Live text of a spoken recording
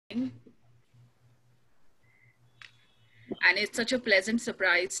And it's such a pleasant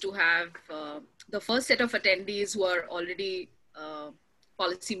surprise to have the first set of attendees who are already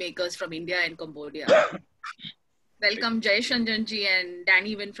policymakers from India and Cambodia. Welcome Jayesh Ranjanji and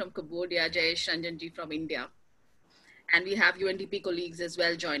Danny Win from Cambodia, Jayesh Ranjanji from India. And we have UNDP colleagues as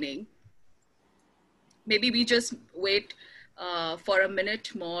well joining. Maybe we just wait for a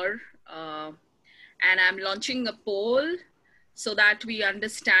minute more. And I'm launching a poll so that we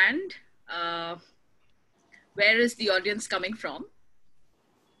understand where is the audience coming from.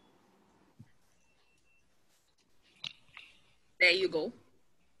 There you go.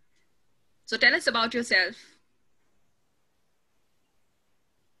 So tell us about yourself.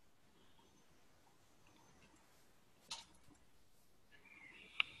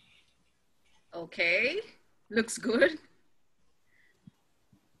 Okay, looks good.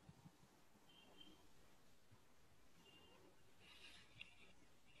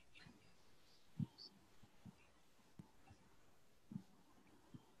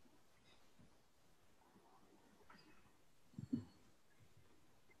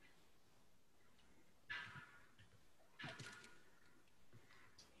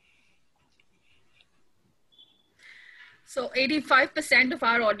 So 85% of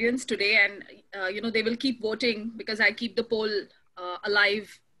our audience today, and they will keep voting because I keep the poll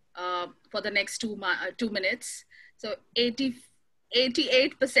alive for the next 2 minutes. So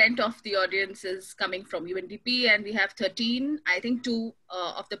 88% of the audience is coming from UNDP, and we have 13, I think 2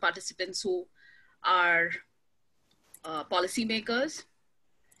 of the participants who are policymakers.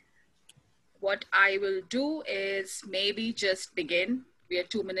 What I will do is maybe just begin. We are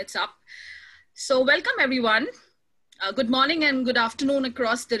 2 minutes up. So welcome everyone. Good morning and good afternoon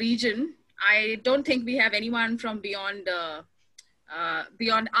across the region. I don't think we have anyone from beyond our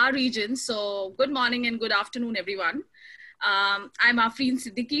region. So good morning and good afternoon, everyone. I'm Afreen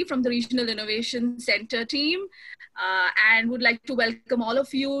Siddiqui from the Regional Innovation Center team and would like to welcome all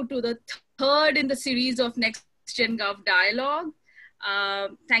of you to the third in the series of NextGenGov Dialogue.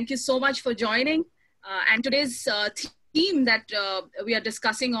 Thank you so much for joining. And today's theme that we are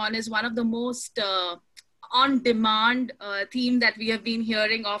discussing on is one of the most on-demand theme that we have been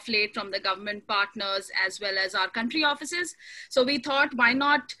hearing of late from the government partners as well as our country offices. So we thought, why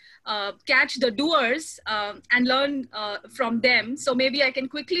not catch the doers and learn from them. So maybe I can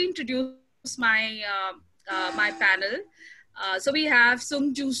quickly introduce my, my panel. So we have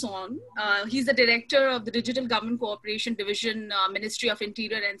Seung-Ju Son. He's the director of the Digital Government Cooperation Division, Ministry of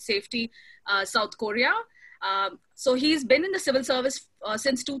Interior and Safety, South Korea. So he's been in the civil service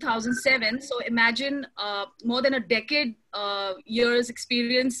since 2007. So imagine more than a decade years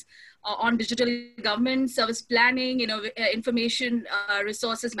experience on digital government, service planning, information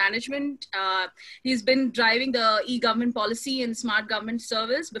resources management. He's been driving the e-government policy and smart government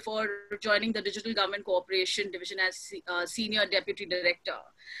service before joining the Digital Government Cooperation Division as Senior Deputy Director.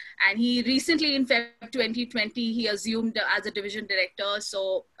 And he recently, in February 2020, he assumed as a division director.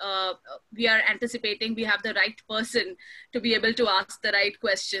 So we are anticipating we have the right person to be able to ask the right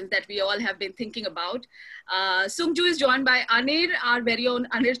questions that we all have been thinking about. Seung-Ju is joined by Anir, our very own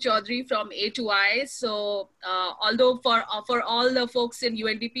Anir Chaudhary from A2I. So although for all the folks in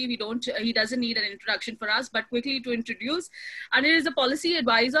UNDP, he doesn't need an introduction for us, but quickly to introduce, Anir is a policy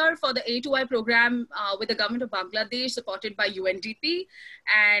advisor for the A2I program with the government of Bangladesh, supported by UNDP.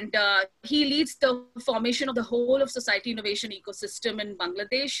 And he leads the formation of the whole of society innovation ecosystem in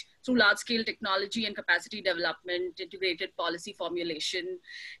Bangladesh through large-scale technology and capacity development, integrated policy formulation,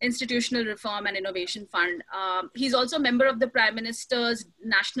 institutional reform and innovation fund. He's also a member of the Prime Minister's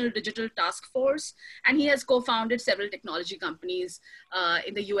National Digital Task Force, and he has co-founded several technology companies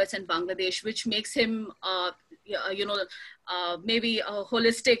in the US and Bangladesh, which makes him maybe a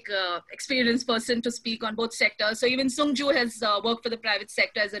holistic experienced person to speak on both sectors. So even Seung-Ju has worked for the private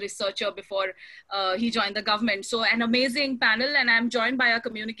sector as a researcher before he joined the government. So an amazing panel, and I'm joined by our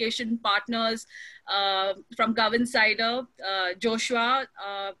communication partners from GovInsider, Joshua.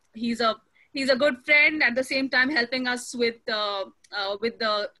 He's a good friend, at the same time helping us with the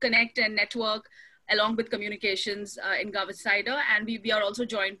connect and network along with communications in GovInsider. And we are also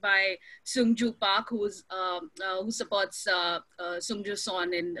joined by Seung-Ju Park, who supports Seung-Ju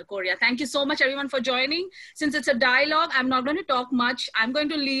Son in Korea. Thank you so much, everyone, for joining. Since it's a dialogue, I'm not going to talk much. I'm going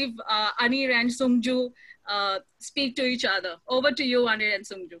to leave Anir and Seung-Ju speak to each other. Over to you, Anir and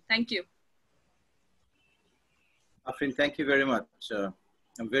Seung-Ju. Thank you. Afreen, thank you very much.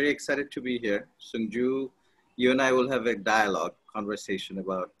 I'm very excited to be here. Seung-Ju, you and I will have a conversation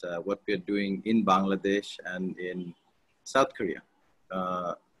about what we are doing in Bangladesh and in South Korea.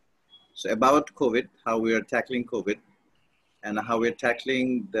 So about COVID, how we are tackling COVID. and how we're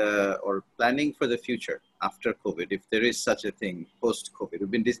tackling or planning for the future after COVID, if there is such a thing, post-COVID.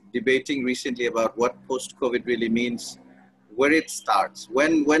 We've been debating recently about what post-COVID really means, where it starts.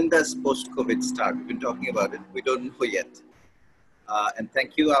 When does post-COVID start? We've been talking about it. We don't know yet. And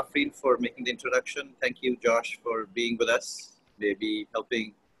thank you, Afreen, for making the introduction. Thank you, Josh, for being with us, maybe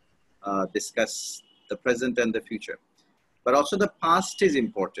helping discuss the present and the future. But also the past is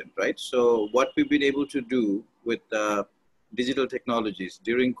important, right? So what we've been able to do with digital technologies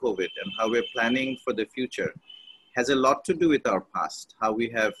during COVID and how we're planning for the future has a lot to do with our past, how we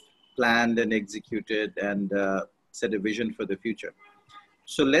have planned and executed and set a vision for the future.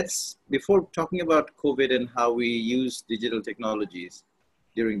 So before talking about COVID and how we use digital technologies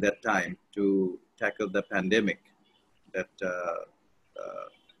during that time to tackle the pandemic that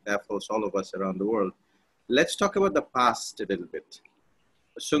baffles all of us around the world, let's talk about the past a little bit.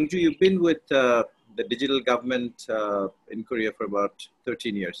 Sungju, you've been with the digital government in Korea for about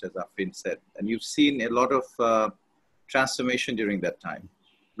 13 years, as Afrin said, and you've seen a lot of transformation during that time.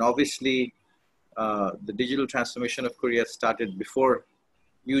 And obviously, the digital transformation of Korea started before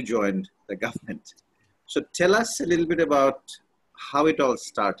you joined the government. So tell us a little bit about how it all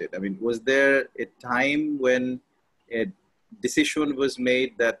started. I mean, was there a time when a decision was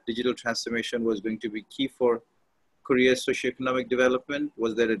made that digital transformation was going to be key for Korea's socioeconomic development?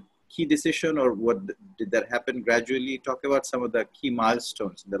 Was there a key decision, or did that happen gradually? Talk about some of the key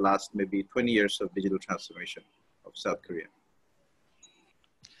milestones in the last maybe 20 years of digital transformation of South Korea.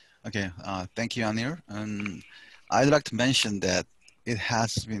 Okay, thank you, Anir. I'd like to mention that we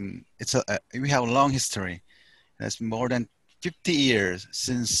have a long history. It's more than 50 years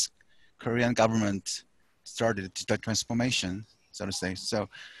since Korean government started digital transformation, so to say. So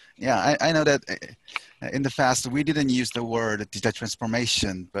yeah, I know that in the past, we didn't use the word digital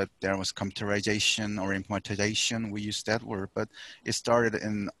transformation, but there was computerization or informatization. We used that word, but it started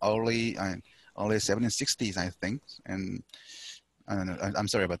in early 1760s, I think. And I don't know, I'm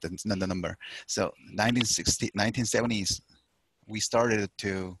sorry about the number. So 1970s, we started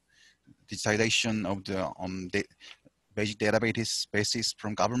to digitization of the basic databases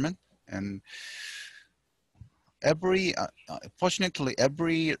from government. And fortunately,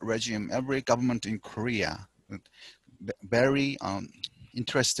 every regime, every government in Korea, very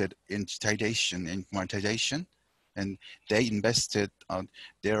interested in digitization and informatization, and they invested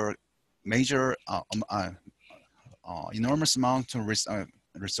their major enormous amount of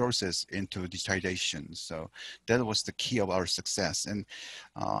resources into digitization. So that was the key of our success. And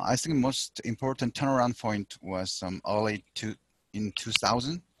I think most important turnaround point was in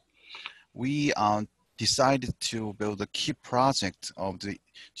 2000. We decided to build a key project of the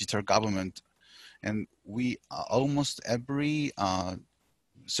digital government, and we almost every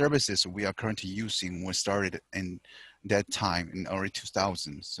services we are currently using was started in that time in early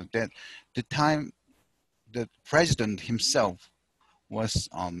 2000s. So that the time the president himself was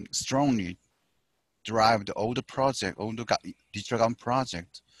strongly derived all the digital government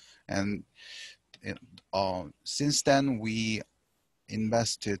project. And since then, we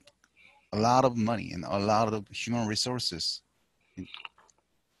invested a lot of money and a lot of human resources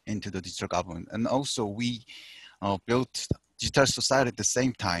into the digital government. And also we built digital society at the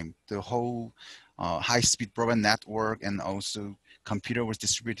same time. The whole high-speed broadband network, and also computer was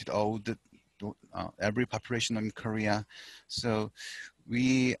distributed all every population in Korea. So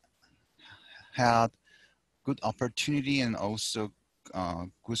we had good opportunity and also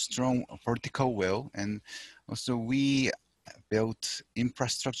good strong political will, and also we built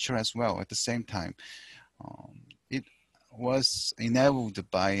infrastructure as well at the same time. It was enabled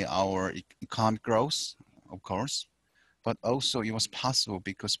by our economic growth, of course, but also it was possible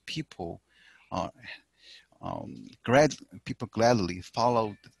because people gladly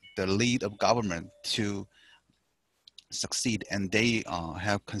followed the lead of government to succeed, and they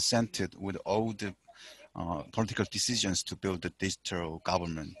have consented with all the political decisions to build the digital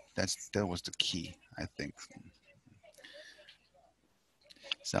government. That was the key, I think.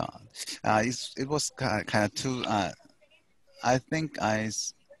 So it was kind of two. I think I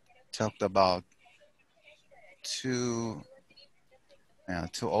talked about two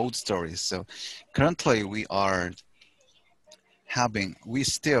old stories. So currently we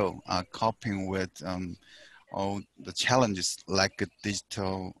still are coping with all the challenges like a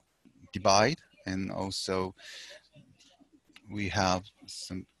digital divide, and also we have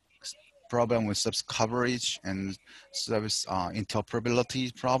some problem with service coverage and service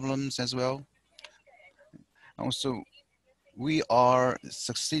interoperability problems as well. Also, we are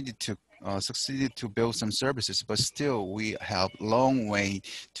succeeded to build some services, but still we have long way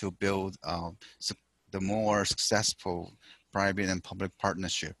to build the more successful private and public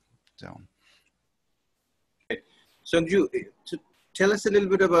partnership. So. So, to tell us a little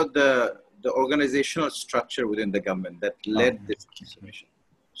bit about the organizational structure within the government that led this transformation.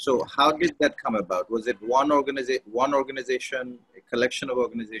 So, how did that come about? Was it one organization, a collection of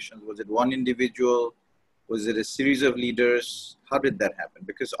organizations? Was it one individual? Was it a series of leaders? How did that happen?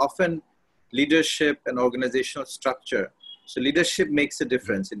 Because often leadership and organizational structure, so leadership makes a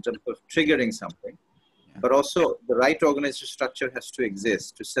difference in terms of triggering something, but also the right organizational structure has to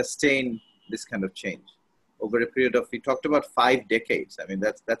exist to sustain this kind of change over a period of, we talked about 5 decades. I mean,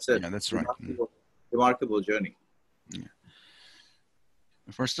 that's a that's remarkable, remarkable journey. Yeah.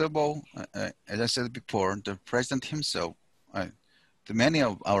 First of all, as I said before, the president himself, many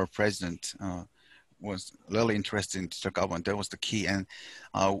of our president was really interested in digital government. That was the key, and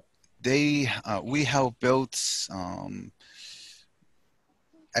we have built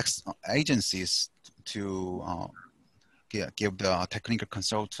agencies to give the technical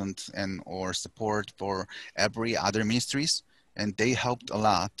consultant and or support for every other ministries, and they helped a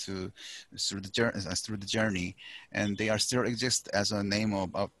lot through the journey, and they are still exist as a name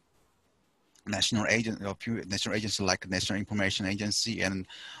of national agency like National Information Agency and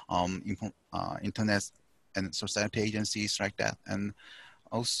Internet and Society agencies like that. And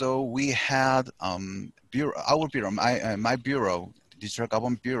also we had my bureau, Digital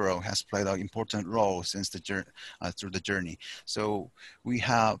Government Bureau, has played an important role since through the journey. So we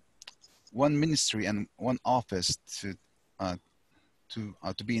have one ministry and one office to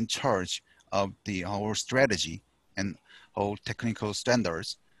be in charge of our strategy and whole technical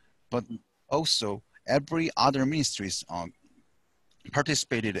standards, but also every other ministries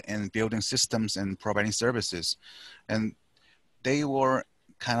participated in building systems and providing services, and they were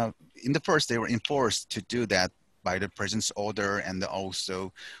kind of they were enforced to do that by the president's order, and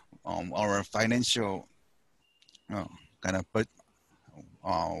also our financial but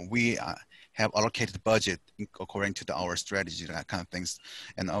we have allocated budget according to our strategy, that kind of things,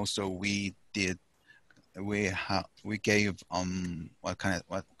 and also we gave what can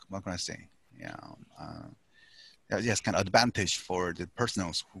I say? Yes, kind of advantage for the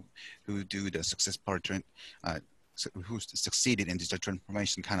personals who do the success part, who succeeded in digital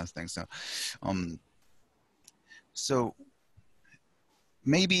transformation, kind of thing. So, so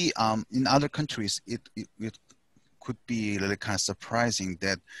maybe in other countries it could be really kind of surprising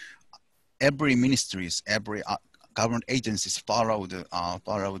that every ministries, every government agencies follow the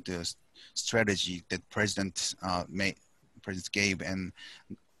strategy that President gave, and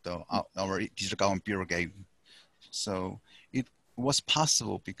our Digital Government Bureau gave. So it was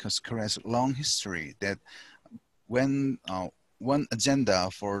possible because Korea has a long history that when one agenda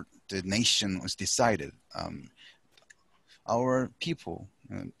for the nation was decided, our people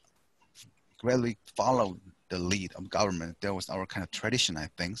gradually followed the lead of government. That was our kind of tradition, I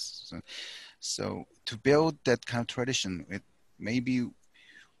think. So to build that kind of tradition, it maybe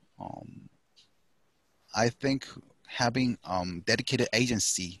I think having dedicated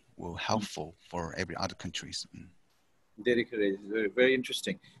agency will helpful for every other countries. Dedicated is very, very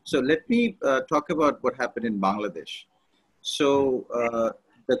interesting. So let me talk about what happened in Bangladesh. So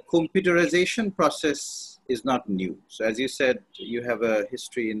the computerization process is not new. So as you said, you have a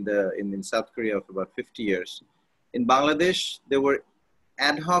history in South Korea of about 50 years. In Bangladesh, there were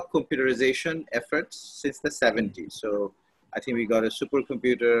ad hoc computerization efforts since the 70s. So I think we got a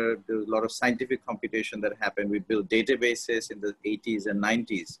supercomputer. There was a lot of scientific computation that happened. We built databases in the 80s and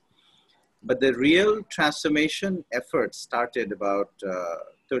 90s. But the real transformation effort started about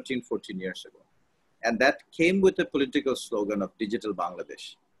 13, 14 years ago. And that came with a political slogan of Digital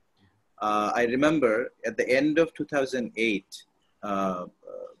Bangladesh. I remember at the end of 2008,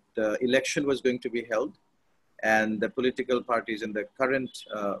 the election was going to be held, and the political parties in the current,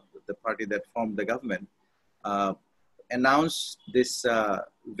 the party that formed the government, announced this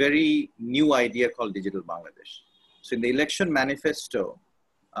very new idea called Digital Bangladesh. So in the election manifesto,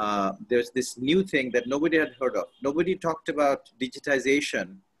 there's this new thing that nobody had heard of. Nobody talked about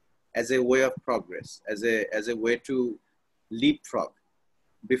digitization as a way of progress, as a way to leapfrog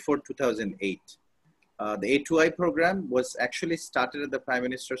before 2008. The A2I program was actually started at the Prime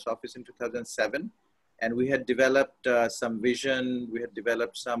Minister's office in 2007. And we had developed some vision. We had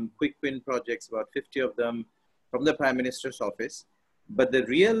developed some quick win projects, about 50 of them from the Prime Minister's office. But the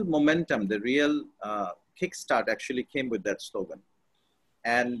real momentum, the real kickstart actually came with that slogan.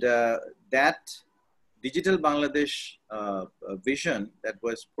 And that Digital Bangladesh vision that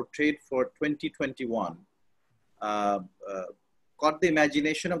was portrayed for 2021 caught the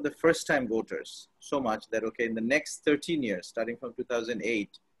imagination of the first-time voters so much that, okay, in the next 13 years, starting from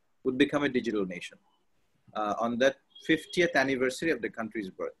 2008, would become a digital nation. On that 50th anniversary of the country's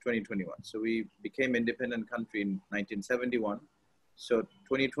birth, 2021. So we became independent country in 1971. So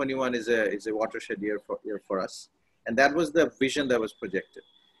 2021 is a watershed year for us. And that was the vision that was projected.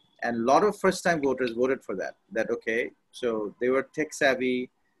 And a lot of first-time voters voted for that. Okay, so they were tech savvy.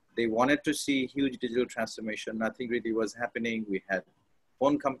 They wanted to see huge digital transformation. Nothing really was happening. We had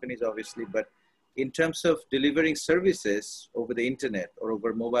phone companies, obviously, but in terms of delivering services over the internet or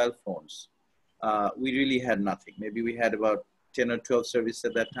over mobile phones, we really had nothing. Maybe we had about 10 or 12 services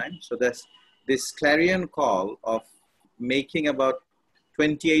at that time. So that's this clarion call of making about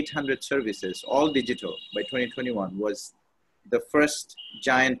 2,800 services, all digital by 2021 was the first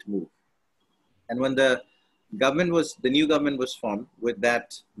giant move. And when the new government was formed with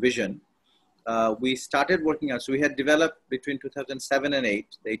that vision, we started working on, so we had developed between 2007 and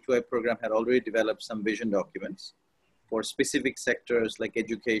 8, the A2I program had already developed some vision documents for specific sectors like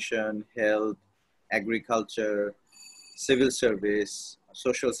education, health, agriculture, civil service,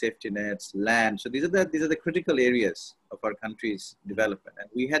 social safety nets, land. So these are the critical areas of our country's development. And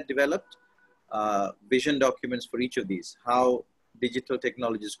we had developed vision documents for each of these, how digital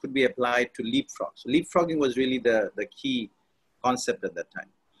technologies could be applied to leapfrog. So leapfrogging was really the key concept at that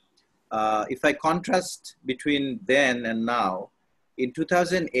time. If I contrast between then and now, in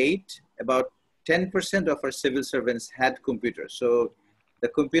 2008, about 10% of our civil servants had computers. So the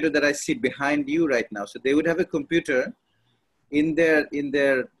computer that I see behind you right now, so they would have a computer on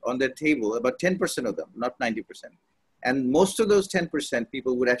their table, about 10% of them, not 90%. And most of those 10%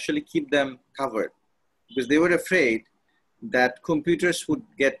 people would actually keep them covered because they were afraid that computers would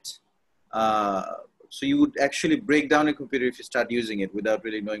get, so you would actually break down a computer if you start using it without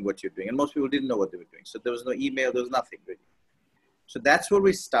really knowing what you're doing. And most people didn't know what they were doing. So there was no email, there was nothing really. So that's where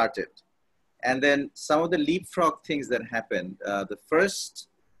we started. And then some of the leapfrog things that happened, the first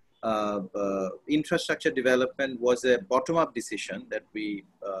infrastructure development was a bottom-up decision that we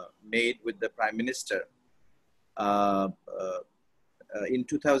made with the Prime Minister in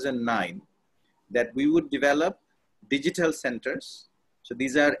 2009, that we would develop digital centers. So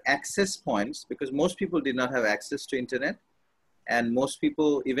these are access points because most people did not have access to internet, and most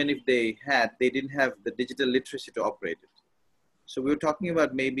people, even if they had, they didn't have the digital literacy to operate it. So we were talking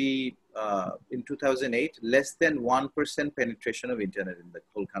about maybe in 2008, less than 1% penetration of internet in the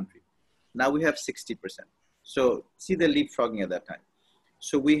whole country. Now we have 60%. So see the leapfrogging at that time.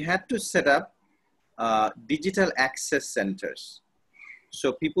 So we had to set up digital access centers.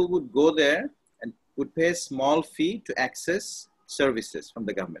 So people would go there and would pay a small fee to access services from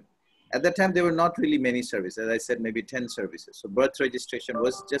the government. At that time, there were not really many services. As I said, maybe 10 services. So birth registration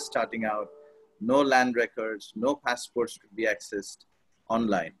was just starting out. No land records, no passports could be accessed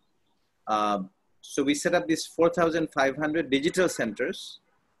online. So we set up these 4,500 digital centers.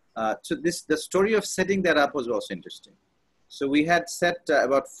 So the story of setting that up was also interesting. So we had set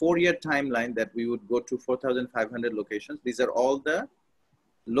about 4-year timeline that we would go to 4,500 locations. These are all the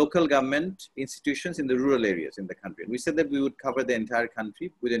local government institutions in the rural areas in the country. And we said that we would cover the entire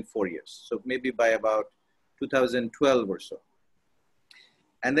country within 4 years. So maybe by about 2012 or so.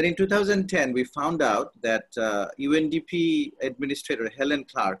 And then in 2010, we found out that UNDP Administrator Helen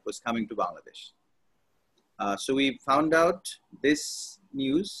Clark was coming to Bangladesh. So we found out this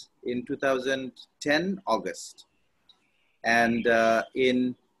news in 2010, August. And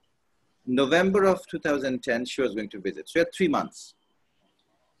in November of 2010, she was going to visit. So we had 3 months.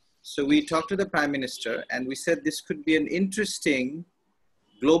 So we talked to the Prime Minister and we said this could be an interesting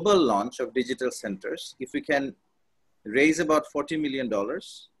global launch of digital centers if we can raise about $40 million,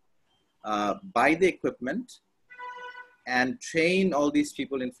 buy the equipment, and train all these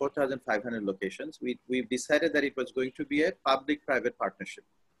people in 4,500 locations. We've decided that it was going to be a public-private partnership.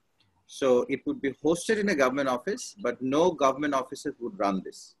 So it would be hosted in a government office, but no government officers would run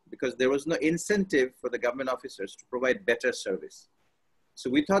this because there was no incentive for the government officers to provide better service. So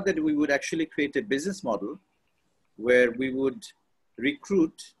we thought that we would actually create a business model where we would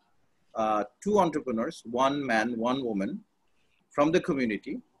recruit 2 entrepreneurs, 1 man, 1 woman from the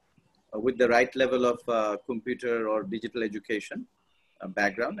community with the right level of computer or digital education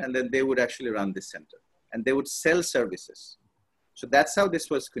background. And then they would actually run this center and they would sell services. So that's how this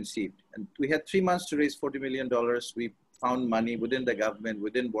was conceived. And we had 3 months to raise $40 million. We found money within the government,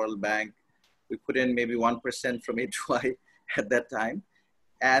 within World Bank. We put in maybe 1% from A2I at that time.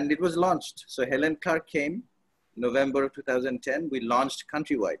 And it was launched. So Helen Clark came November of 2010. We launched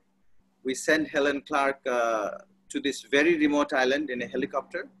countrywide. We sent Helen Clark to this very remote island in a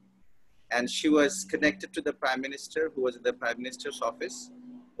helicopter. And she was connected to the Prime Minister, who was in the Prime Minister's office,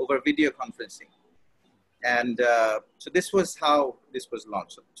 over video conferencing. And so this was how this was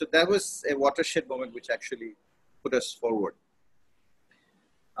launched. So that was a watershed moment, which actually put us forward.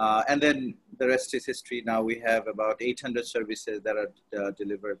 And then the rest is history. Now we have about 800 services that are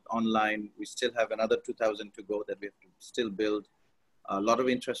delivered online. We still have another 2,000 to go that we have to still build. A lot of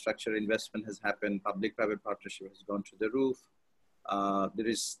infrastructure investment has happened. Public-private partnership has gone to the roof. There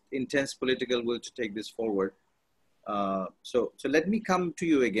is intense political will to take this forward. So let me come to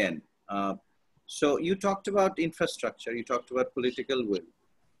you again. So you talked about infrastructure, you talked about political will,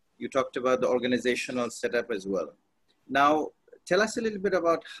 you talked about the organizational setup as well. Now, tell us a little bit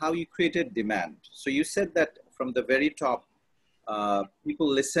about how you created demand. So you said that from the very top, people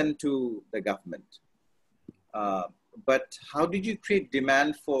listen to the government. But how did you create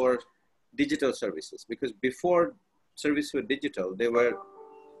demand for digital services? Because before services were digital, they were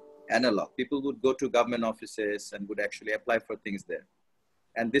analog. People would go to government offices and would actually apply for things there.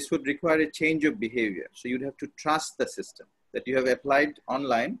 And this would require a change of behavior. So you'd have to trust the system that you have applied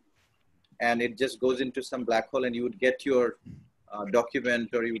online and it just goes into some black hole and you would get your document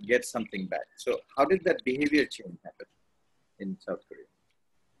or you would get something back. So how did that behavior change happen in South Korea?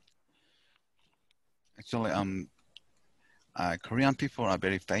 Actually, Korean people are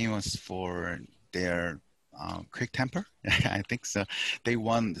very famous for their quick temper. I think so. They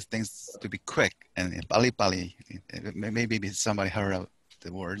want things to be quick and bali. Maybe somebody heard of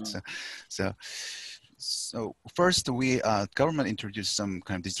the word. So first, government introduced some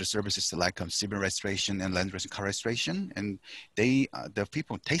kind of digital services like civil registration and land registration, car registration, and the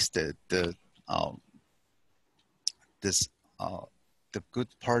people tasted the good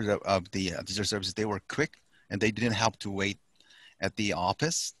part of the digital services. They were quick and they didn't have to wait at the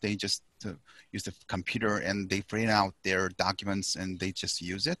office. They just use the computer and they print out their documents and they just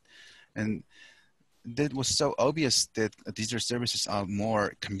use it. And that was so obvious that digital services are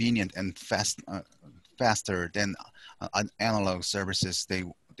more convenient and faster than analog services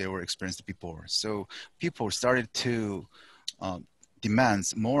they were experienced before. So people started to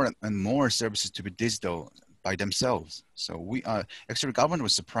demand more and more services to be digital by themselves. So we actually government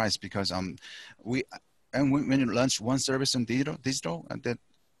was surprised because when you launch one service on digital, and that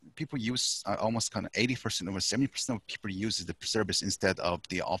people use almost kind of 80% over 70% of people use the service instead of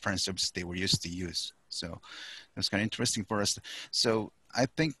the offline services they were used to use. So that's kind of interesting for us. So I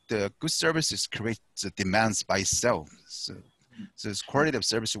think the good services create the demands by itself. So this quality of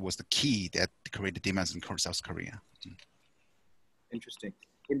service was the key that created demands in South Korea. Interesting.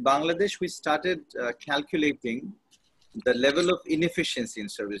 In Bangladesh, we started calculating the level of inefficiency in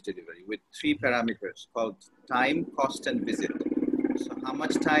service delivery with 3 parameters called time, cost, and visit. So how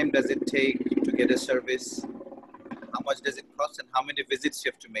much time does it take to get a service? How much does it cost? And how many visits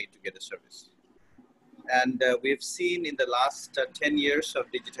you have to make to get a service? And we've seen in the last 10 years of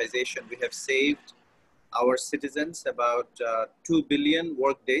digitization, we have saved our citizens about 2 billion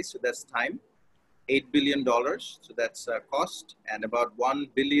work days. So that's time, $8 billion. So that's cost, and about 1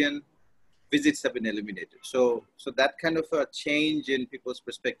 billion visits have been eliminated. So that kind of a change in people's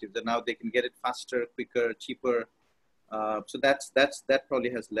perspective that now they can get it faster, quicker, cheaper. So that probably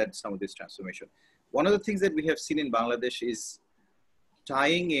has led some of this transformation. One of the things that we have seen in Bangladesh is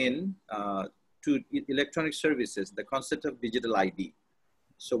tying in to electronic services, the concept of digital ID.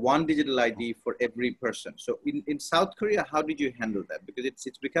 So one digital ID for every person. So in South Korea, how did you handle that? Because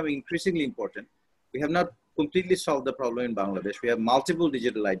it's becoming increasingly important. We have not completely solved the problem in Bangladesh. We have multiple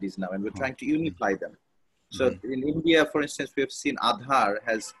digital IDs now, and we're trying to unify them. So in India, for instance, we have seen Aadhaar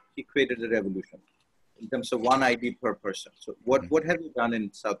he created a revolution in terms of one ID per person. So what have you done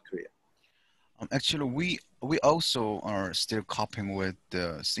in South Korea? Actually, we also are still coping with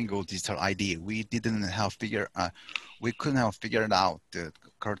the single digital ID. We couldn't have figured out the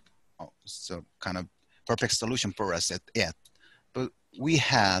kind of perfect solution for us yet. But we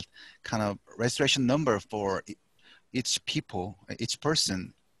had kind of registration number for each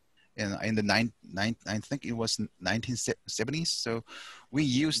person in the I think it was 1970s. So we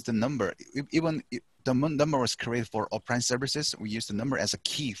used the number, even the number was created for offline services. We used the number as a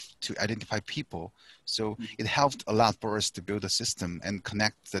key to identify people. So it helped a lot for us to build a system and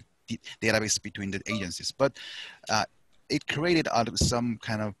connect the database between the agencies. But it created some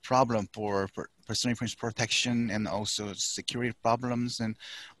kind of problem for personal information protection and also security problems, and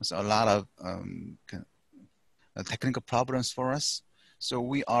also a lot of technical problems for us. So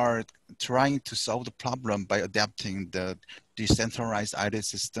we are trying to solve the problem by adapting the decentralized ID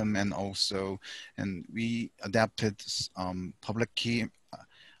system, and we adapted public key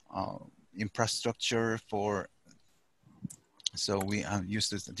infrastructure for. So we use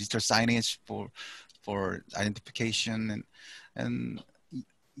this digital signage for identification, and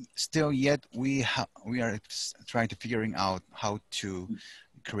still yet we are trying to figuring out how to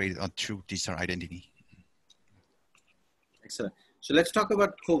create a true digital identity. Excellent. So let's talk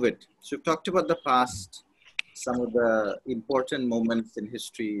about COVID. So we've talked about the past, some of the important moments in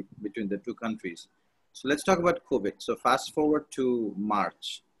history between the two countries. So let's talk about COVID. So fast forward to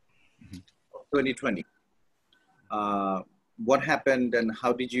March of 2020. What happened and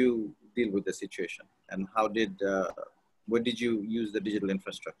how did you deal with the situation? And where did you use the digital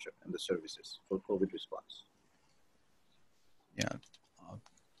infrastructure and the services for COVID response? Yeah,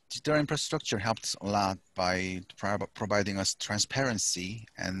 digital infrastructure helps a lot by providing us transparency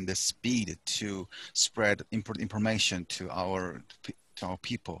and the speed to spread information to our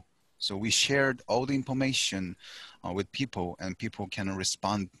people. So we shared all the information with people, and people can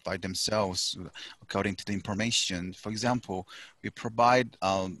respond by themselves according to the information. For example, we provide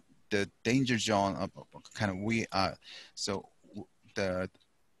the danger zone of so the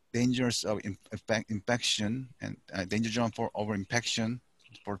dangers of infection and danger zone for overinfection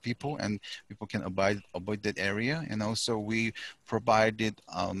for people, and people can avoid that area. And also we provided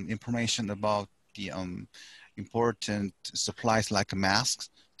information about the important supplies like masks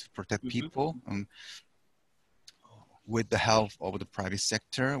to protect people. With the help of the private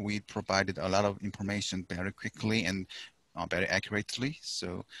sector, we provided a lot of information very quickly and very accurately.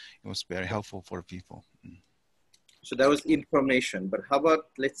 So it was very helpful for people. So that was information, but how about,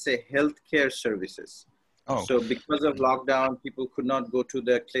 let's say, healthcare services? Oh. So because of lockdown, people could not go to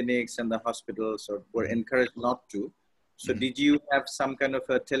the clinics and the hospitals, or were encouraged not to. So did you have some kind of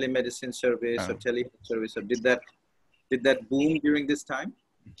a telemedicine service or telehealth service, or did that boom during this time?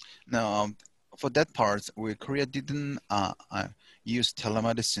 No, for that part, Korea didn't use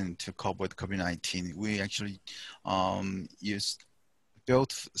telemedicine to cope with COVID-19. We actually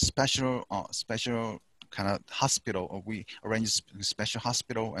built special kind of hospital, or we arranged special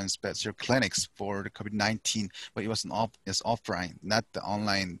hospital and special clinics for the COVID-19, but it was it's offline, not the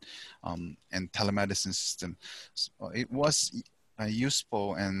online and telemedicine system. So it was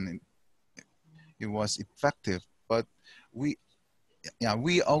useful and it was effective, but we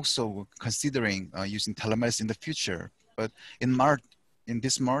also considering using telemedicine in the future. But in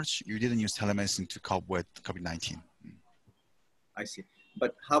this March, you didn't use telemedicine to cope with COVID-19. I see.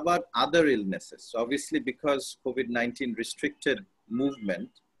 But how about other illnesses? So obviously, because COVID-19 restricted movement,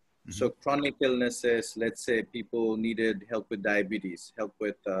 so chronic illnesses, let's say people needed help with diabetes, help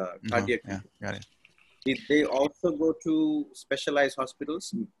with cardiac. Got it. Did they also go to specialized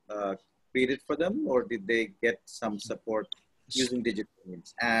hospitals created for them, or did they get some support using digital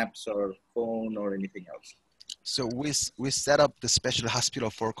means, apps or phone or anything else? So we set up the special hospital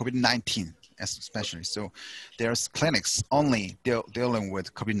for COVID-19, especially. So there's clinics only dealing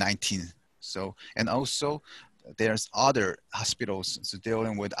with COVID-19. So, and also there's other hospitals so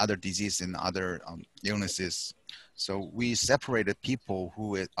dealing with other diseases and other illnesses. So we separated people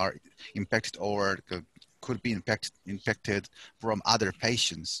who are infected or could be infected from other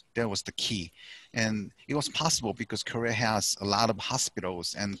patients. That was the key. And it was possible because Korea has a lot of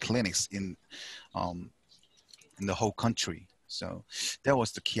hospitals and clinics in the whole country. So that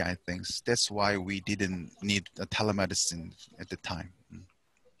was the key, I think. That's why we didn't need a telemedicine at the time.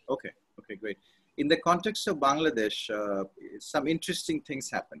 Okay, great. In the context of Bangladesh, some interesting things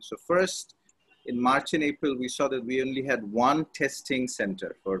happened. So first, in March and April, we saw that we only had one testing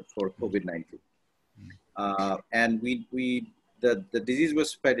center for COVID-19. And the disease was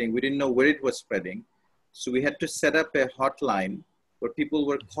spreading. We didn't know where it was spreading. So we had to set up a hotline where people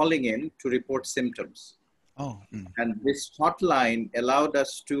were calling in to report symptoms. And this hotline allowed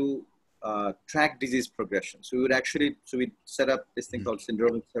us to track disease progression. So we set up this thing called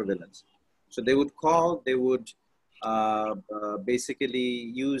syndromic surveillance. So they would call, they would basically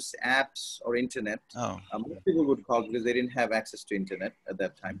use apps or internet. Most people would call because they didn't have access to internet at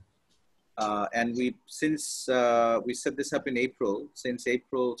that time. And since we set this up in April, so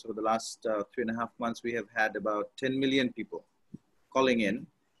the last 3.5 months, we have had about 10 million people calling in.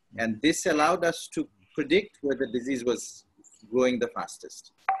 And this allowed us to predict where the disease was growing the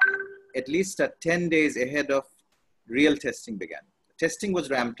fastest. At least 10 days ahead of real testing began. Testing was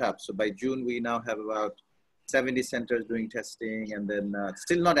ramped up. So by June, we now have about 70 centers doing testing, and then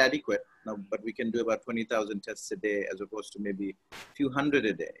still not adequate, but we can do about 20,000 tests a day as opposed to maybe a few hundred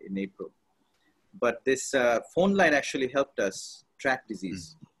a day in April. But this phone line actually helped us track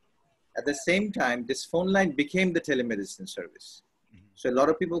disease. At the same time, this phone line became the telemedicine service. So a lot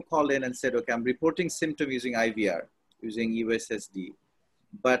of people called in and said, okay, I'm reporting symptom using IVR, using USSD,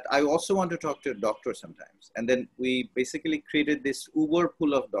 but I also want to talk to a doctor sometimes. And then we basically created this Uber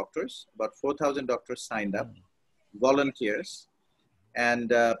pool of doctors. About 4,000 doctors signed up, volunteers,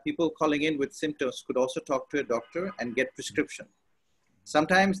 and people calling in with symptoms could also talk to a doctor and get prescription.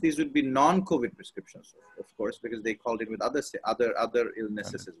 Sometimes these would be non-COVID prescriptions, of course, because they called in with other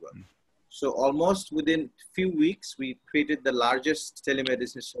illnesses as well. So almost within few weeks, we created the largest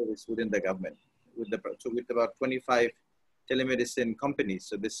telemedicine service within the government, with about 25 telemedicine companies.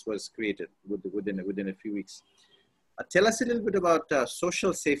 So this was created within a few weeks. Tell us a little bit about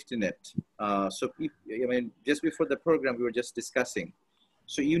social safety net. I mean, just before the program, we were just discussing.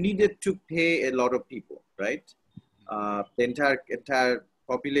 So you needed to pay a lot of people, right? The entire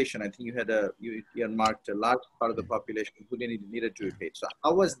population. I think you earmarked a large part of the population who needed to be paid. So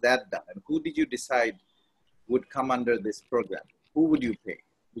how was that done, and who did you decide would come under this program? Who would you pay?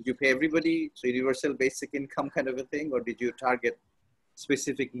 Did you pay everybody? So universal basic income kind of a thing, or did you target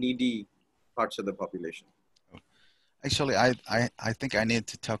specific needy parts of the population? Actually, I think I need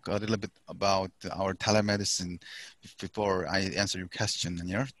to talk a little bit about our telemedicine before I answer your question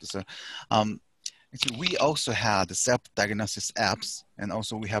here. So, actually, we also had the self-diagnosis apps, and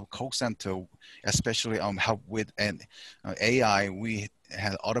also we have call center, especially help with an AI. We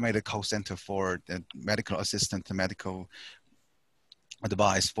had automated call center for the medical assistant, the medical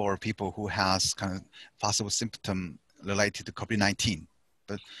advice for people who has kind of possible symptom related to COVID-19.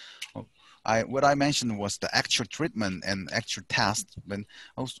 But what I mentioned was the actual treatment and actual test. But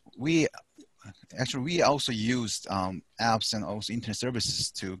also we also used apps and also internet services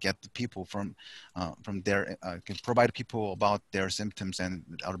to get the people from their can provide people about their symptoms and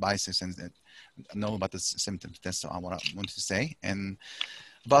advices and know about the symptoms. That's what I wanted to say. And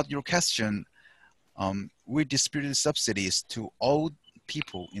about your question, we distributed subsidies to all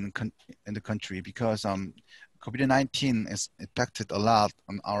people in the country because COVID-19 has impacted a lot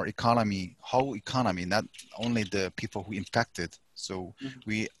on our economy, whole economy, not only the people who infected. So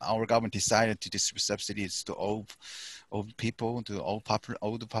our government decided to distribute subsidies to all people, to all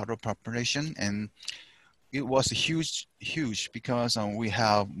the population, and it was huge because we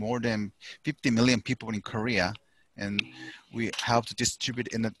have more than 50 million people in Korea, and we have to distribute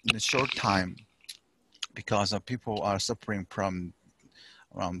in a short time because people are suffering from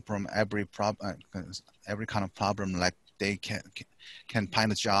every kind of problem, like they can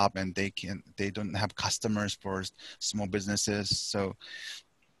find a job and they don't have customers for small businesses. So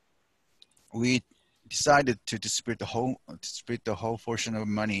we decided to distribute the whole portion of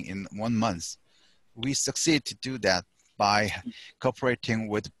money in 1 month. We succeeded to do that by cooperating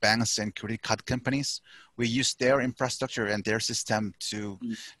with banks and credit card companies. We used their infrastructure and their system to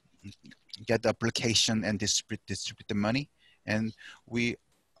get the application and distribute the money, and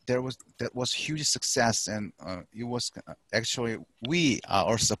that was huge success, and it was actually we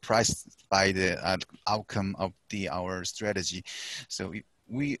are surprised by the outcome of our strategy. So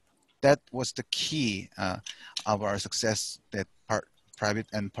that was the key of our success, that private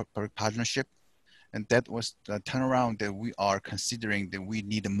and public partnership, and that was the turnaround that we are considering, that we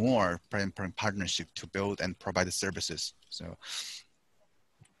need more private partnership to build and provide the services. So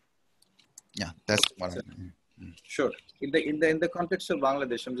yeah, that's what I mean. Sure. In the context of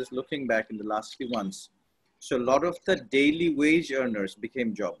Bangladesh, I'm just looking back in the last few months. So a lot of the daily wage earners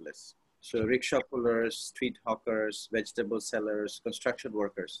became jobless. So rickshaw pullers, street hawkers, vegetable sellers, construction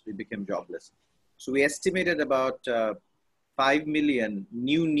workers, they became jobless. So we estimated about 5 million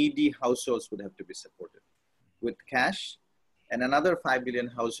new needy households would have to be supported with cash, and another 5 million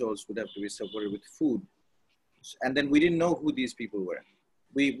households would have to be supported with food. And then we didn't know who these people were.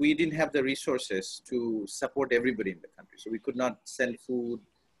 We didn't have the resources to support everybody in the country. So we could not send food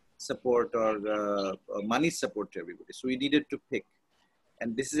support or money support to everybody. So we needed to pick.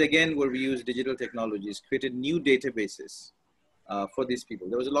 And this is again where we use digital technologies, created new databases for these people.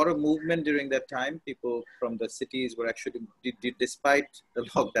 There was a lot of movement during that time. People from the cities were actually, despite the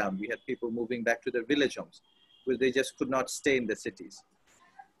lockdown, we had people moving back to their village homes because they just could not stay in the cities.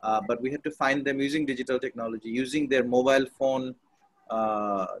 But we had to find them using digital technology, using their mobile phone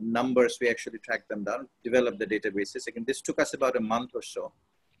numbers. We actually tracked them down, developed the databases. Again, this took us about a month or so.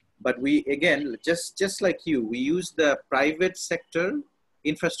 But we, again, just like you, we used the private sector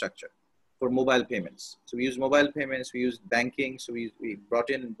infrastructure for mobile payments. So we used mobile payments, we used banking. So we brought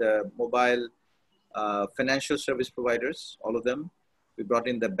in the mobile financial service providers, all of them. We brought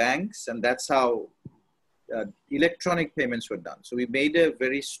in the banks, and that's how electronic payments were done. So we made a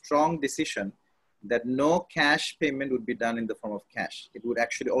very strong decision that no cash payment would be done in the form of cash. It would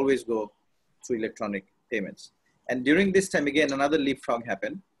actually always go through electronic payments. And during this time, again, another leapfrog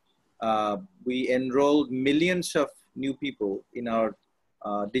happened. We enrolled millions of new people in our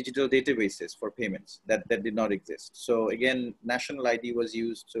digital databases for payments that did not exist. So again, national ID was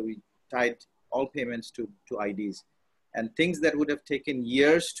used. So we tied all payments to IDs. And things that would have taken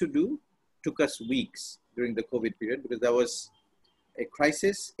years to do took us weeks during the COVID period, because that was a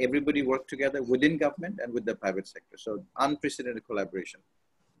crisis, everybody worked together within government and with the private sector. So unprecedented collaboration.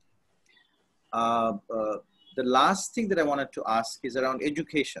 The last thing that I wanted to ask is around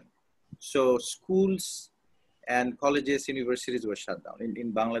education. So schools and colleges, universities were shut down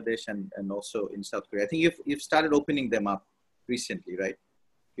in Bangladesh and also in South Korea. I think you've started opening them up recently, right?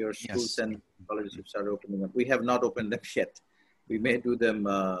 Your schools Yes. and colleges have started opening up. We have not opened them yet. We may do them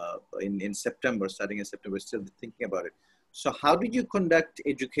in September, starting in September, still thinking about it. So how did you conduct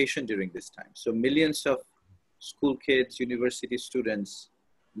education during this time? So millions of school kids, university students,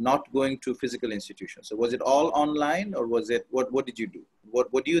 not going to physical institutions. So was it all online, or was it, what did you do?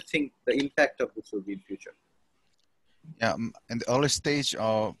 What do you think the impact of this will be in future? Yeah, in the early stage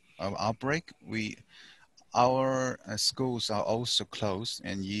of outbreak, our schools are also closed,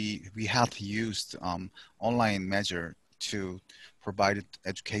 and we have used online measure to provide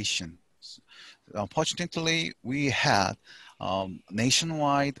education. Fortunately, we had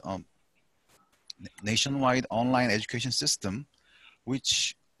nationwide online education system,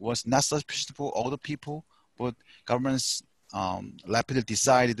 which was not sufficient for all the people, but governments rapidly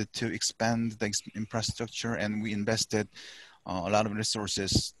decided to expand the infrastructure, and we invested a lot of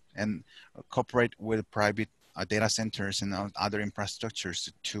resources and cooperate with private data centers and other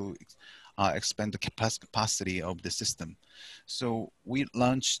infrastructures to expand the capacity of the system. So we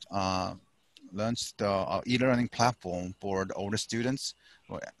launched the e-learning platform for the older students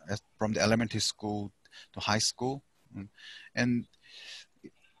from the elementary school to high school. And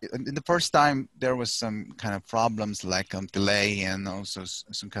in the first time, there was some kind of problems like delay and also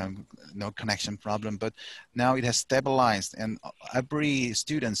some kind of no connection problem, but now it has stabilized, and every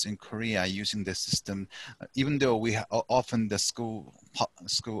students in Korea are using the system, even though we often the school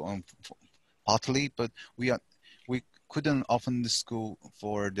partly, but we couldn't open the school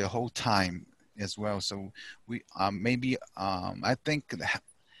for the whole time as well. So we maybe I think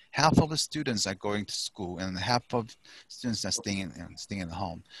half of the students are going to school and half of students are staying at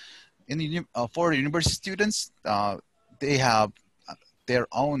home. For university students, they have their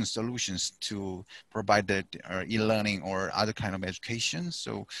own solutions to provide the e-learning or other kind of education.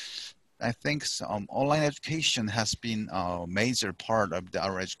 So I think online education has been a major part of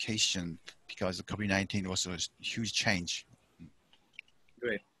our education because COVID-19 was a huge change.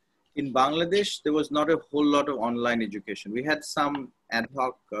 Great. In Bangladesh, there was not a whole lot of online education. We had some ad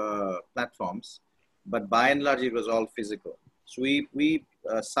hoc platforms, but by and large, it was all physical. So we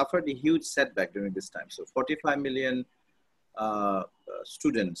suffered a huge setback during this time. So 45 million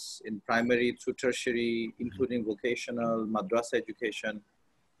students in primary through tertiary, including vocational, madrasa education,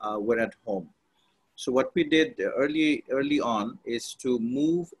 were at home. So what we did early on is to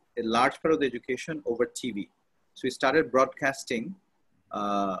move a large part of the education over TV. So we started broadcasting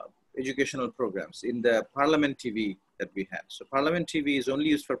educational programs in the Parliament TV that we had. So Parliament TV is only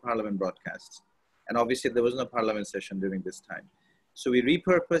used for Parliament broadcasts. And obviously there was no Parliament session during this time. So we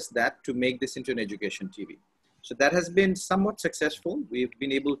repurposed that to make this into an education TV. So that has been somewhat successful. We've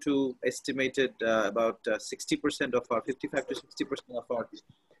been able to estimate about 60% of our, 55 to 60% of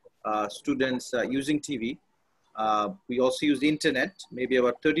our students using TV. We also use the internet. Maybe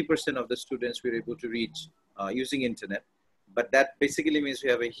about 30% of the students we were able to reach using internet. But that basically means we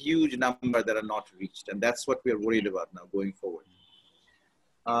have a huge number that are not reached. And that's what we are worried about now going forward.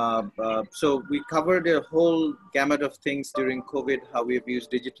 So we covered a whole gamut of things during COVID, how we've used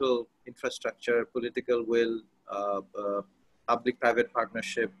digital infrastructure, political will, public-private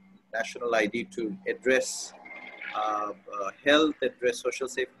partnership, national ID to address health, address social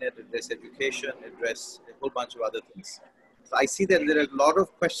safety net, address education, address a whole bunch of other things. So I see that there are a lot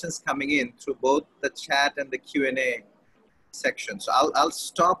of questions coming in through both the chat and the Q&A section. So I'll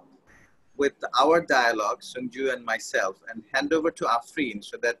stop with our dialogue, Sungju and myself, and hand over to Afreen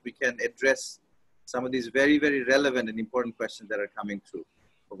so that we can address some of these very, very relevant and important questions that are coming through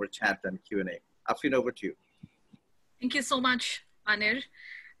over chat and Q&A. Afreen, over to you. Thank you so much, Anir.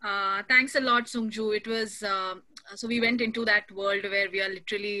 Thanks a lot, Sungju. It was, so we went into that world where we are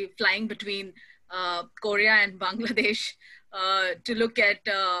literally flying between Korea and Bangladesh to look at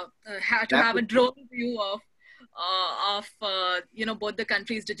how to have a drone view of both the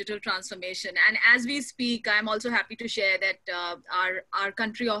countries' digital transformation. And as we speak, I'm also happy to share that our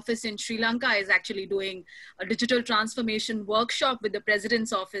country office in Sri Lanka is actually doing a digital transformation workshop with the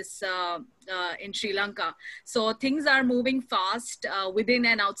President's office in Sri Lanka. So things are moving fast within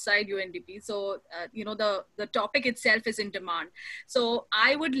and outside UNDP. So, the topic itself is in demand. So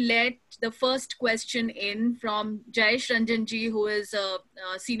I would let the first question in from Jayesh Ranjanji, who is a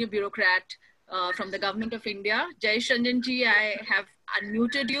senior bureaucrat from the Government of India. Jayesh Ranjanji, I have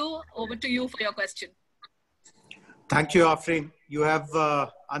unmuted you. Over to you for your question. Thank you, Afreen. You have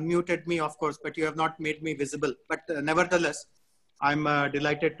unmuted me, of course, but you have not made me visible. But nevertheless, I'm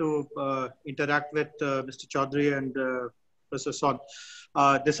delighted to interact with Mr. Chaudhary and Professor Son.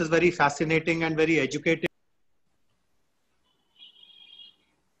 This is very fascinating and very educative.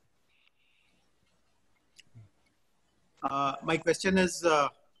 My question is,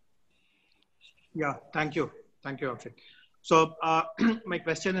 yeah, thank you. Thank you, Afreen. So my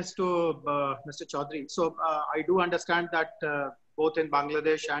question is to Mr. Chaudhary. So I do understand that both in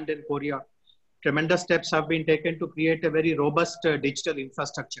Bangladesh and in Korea, tremendous steps have been taken to create a very robust digital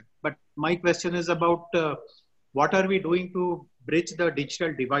infrastructure. But my question is about what are we doing to bridge the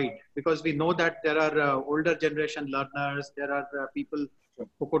digital divide? Because we know that there are older generation learners, there are people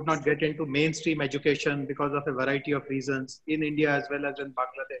who could not get into mainstream education because of a variety of reasons in India as well as in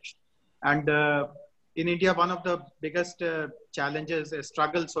Bangladesh. And in India, one of the biggest challenges, a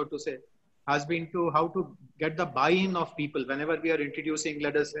struggle, so to say, has been to how to get the buy-in of people whenever we are introducing,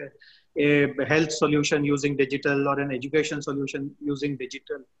 let us say, a health solution using digital or an education solution using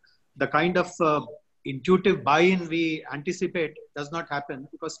digital. The kind of intuitive buy-in we anticipate does not happen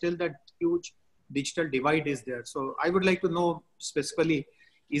because still that huge digital divide is there. So I would like to know specifically,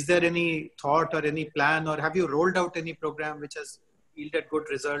 is there any thought or any plan, or have you rolled out any program which has yielded good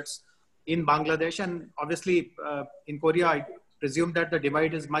results in Bangladesh? And obviously in Korea, I presume that the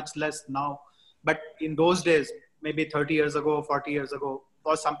divide is much less now, but in those days, maybe 30 years ago, 40 years ago,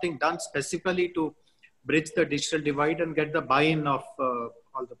 was something done specifically to bridge the digital divide and get the buy-in of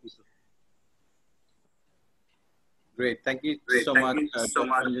all the people? Great, thank you so much.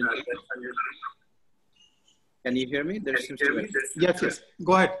 Can you hear me? There seems to be. Yes, yes.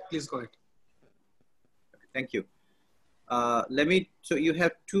 Go ahead. Please go ahead. Thank you. So you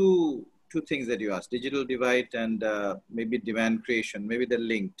have two things that you asked, digital divide and maybe demand creation, maybe they're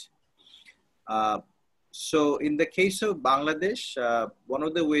linked. So in the case of Bangladesh, one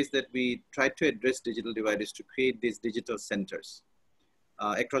of the ways that we try to address digital divide is to create these digital centers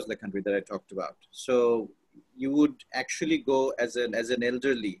across the country that I talked about. So you would actually go as an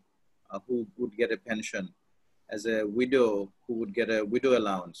elderly who would get a pension, as a widow who would get a widow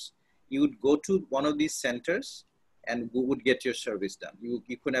allowance. You would go to one of these centers and you would get your service done.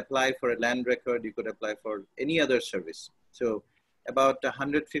 You could apply for a land record, you could apply for any other service. So about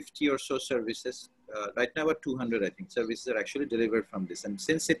 150 or so services, right now about 200, I think, services are actually delivered from this. And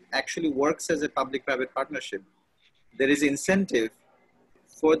since it actually works as a public-private partnership, there is incentive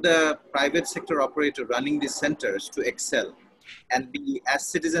for the private sector operator running these centers to excel and be as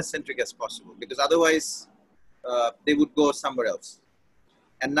citizen-centric as possible, because otherwise they would go somewhere else.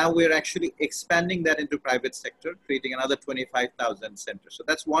 And now we're actually expanding that into private sector, creating another 25,000 centers. So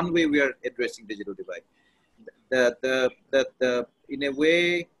that's one way we are addressing digital divide. In a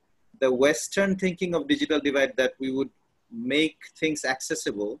way, the Western thinking of digital divide, that we would make things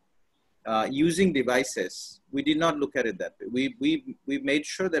accessible using devices, we did not look at it that way. We made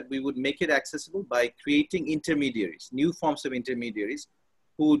sure that we would make it accessible by creating intermediaries, new forms of intermediaries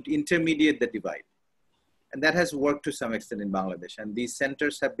who would intermediate the divide. And that has worked to some extent in Bangladesh. And these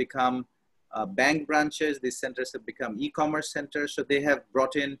centers have become bank branches. These centers have become e-commerce centers. So they have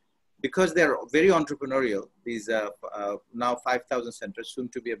brought in, because they're very entrepreneurial, these now 5,000 centers, soon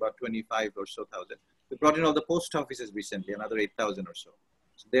to be about 25 or so thousand. We brought in all the post offices recently, another 8,000 or so.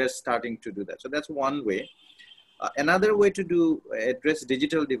 So they're starting to do that. So that's one way. Another way to address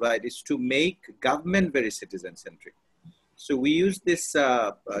digital divide is to make government very citizen-centric. So we use this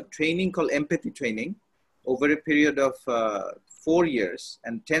training called empathy training over a period of 4 years,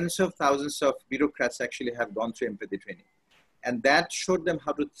 and tens of thousands of bureaucrats actually have gone through empathy training. And that showed them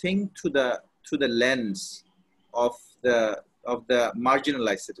how to think through the lens of the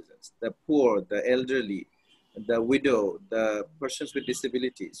marginalized citizens, the poor, the elderly, the widow, the persons with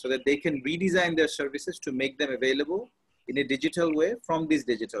disabilities, so that they can redesign their services to make them available in a digital way from these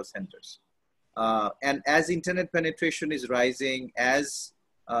digital centers. And as internet penetration is rising, as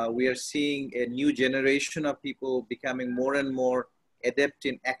we are seeing a new generation of people becoming more and more adept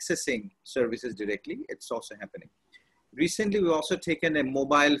in accessing services directly, it's also happening. Recently, we've also taken a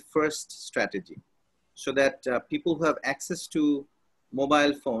mobile first strategy so that people who have access to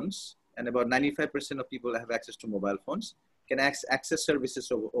mobile phones, and about 95% of people have access to mobile phones, can access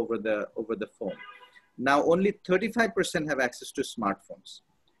services over the phone. Now, only 35% have access to smartphones.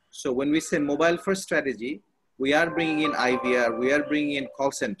 So when we say mobile first strategy, we are bringing in IVR, we are bringing in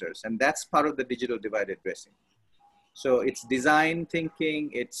call centers, and that's part of the digital divide addressing. So it's design thinking,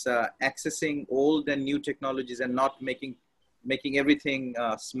 it's accessing old and new technologies and not making everything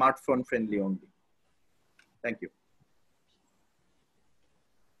smartphone friendly only. Thank you.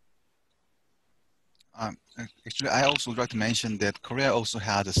 Actually, I also would like to mention that Korea also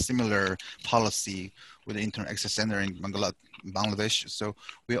had a similar policy with the Internet Access Center in Bangladesh. So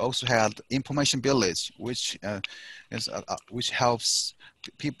we also had information village, which helps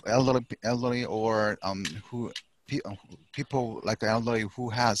people, elderly or people like the elderly who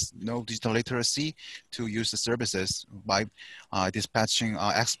has no digital literacy to use the services by dispatching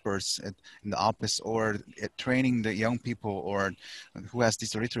experts in the office or training the young people or who has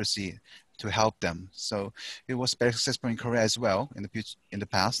digital literacy to help them. So it was very successful in Korea as well in the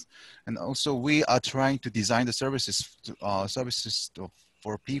past. And also we are trying to design the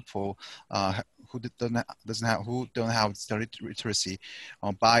for people who don't have digital literacy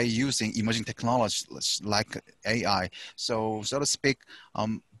by using emerging technologies like AI. So to speak,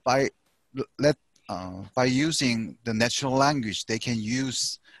 by let by using the natural language, they can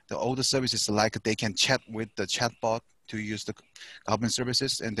use the older services like they can chat with the chatbot to use the government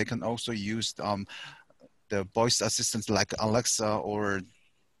services, and they can also use the voice assistants like Alexa or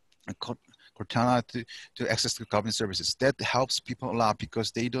Cortana to access the government services. That helps people a lot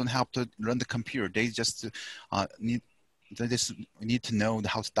because they don't have to run the computer. They just need to know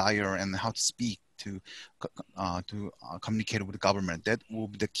how to dial and how to speak to communicate with the government. That will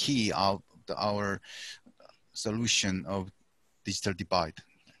be the key of our solution of digital divide.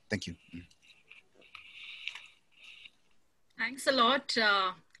 Thank you. Thanks a lot,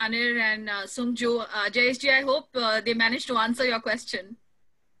 Anir and Sungju. JSG, I hope they managed to answer your question.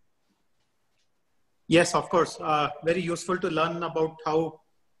 Yes, of course. Very useful to learn about how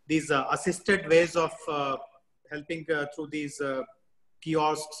these assisted ways of helping through these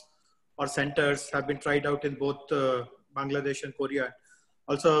kiosks or centers have been tried out in both Bangladesh and Korea.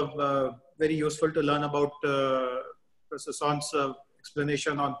 Also, very useful to learn about Professor Son's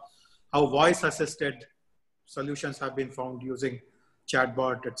explanation on how voice-assisted solutions have been found using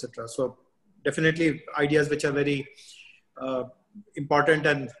chatbot, etc. So definitely ideas which are very important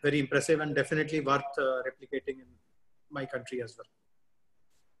and very impressive and definitely worth replicating in my country as well.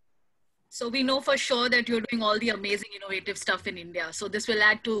 So we know for sure that you're doing all the amazing innovative stuff in India. So this will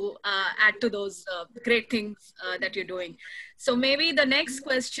add to those great things that you're doing. So maybe the next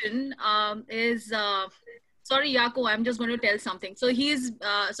question is, sorry, Yako, I'm just going to tell something. So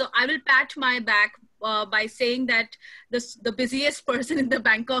so I will pat my back by saying that the busiest person in the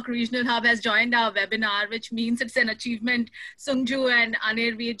Bangkok Regional Hub has joined our webinar, which means it's an achievement. Sungju and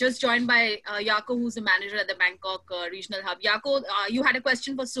Anir, we just joined by Yako, who's the manager at the Bangkok Regional Hub. Yako, you had a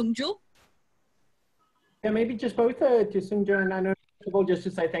question for Sungju? Yeah, maybe just both to Sungju and Anir. First of all, just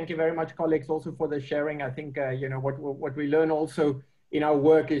to say thank you very much, colleagues, also for the sharing. I think, what we learn also in our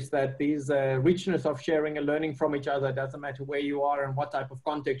work is that these richness of sharing and learning from each other, doesn't matter where you are and what type of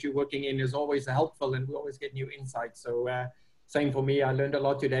context you're working in, is always helpful, and we always get new insights. So same for me, I learned a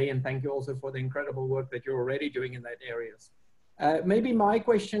lot today, and thank you also for the incredible work that you're already doing in that areas. Maybe my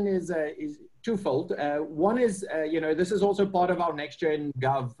question is twofold. One is, this is also part of our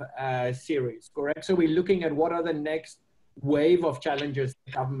NextGenGov series, correct? So we're looking at what are the next wave of challenges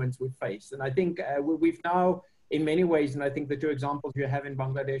governments would face. And I think we've now, in many ways, and I think the two examples you have in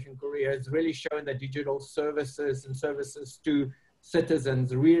Bangladesh and Korea has really shown that digital services and services to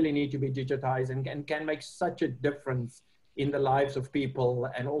citizens really need to be digitized and can make such a difference in the lives of people,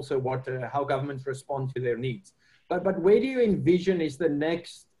 and also how governments respond to their needs. But where do you envision is the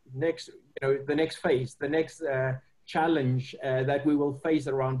next phase, the next challenge that we will face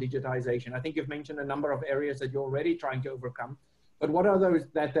around digitization? I think you've mentioned a number of areas that you're already trying to overcome, but what are those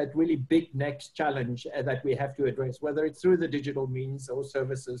that really big next challenge that we have to address, whether it's through the digital means or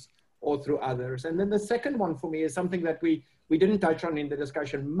services or through others? And then the second one for me is something that we didn't touch on in the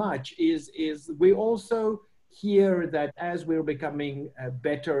discussion much, is we also hear that as we're becoming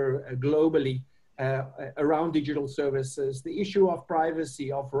better globally, around digital services, the issue of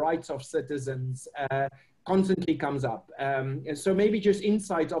privacy, of rights of citizens constantly comes up. And so maybe just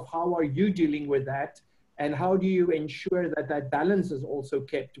insights of how are you dealing with that, and how do you ensure that that balance is also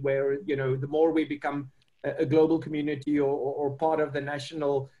kept, where, the more we become a global community or part of the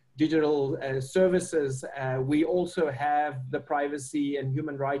national digital services, we also have the privacy and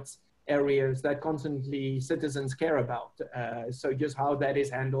human rights areas that constantly citizens care about. So just how that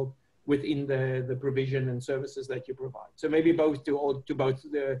is handled within the provision and services that you provide. So maybe both to both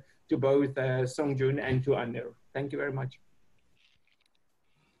Songjun and to Anir. Thank you very much.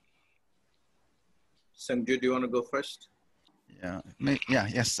 Sungju, do you want to go first?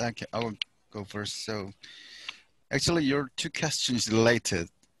 Yes, I will go first. So actually your two questions related,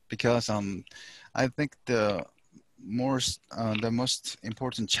 because I think the most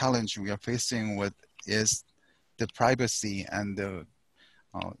important challenge we are facing with is the privacy and the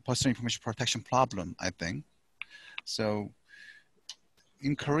personal information protection problem, I think. So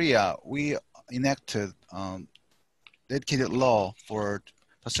in Korea, we enacted dedicated law for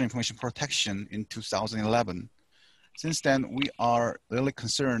personal information protection in 2011. Since then, we are really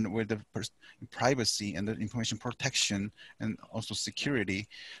concerned with the privacy and the information protection and also security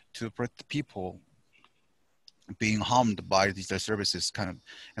to protect people being harmed by digital services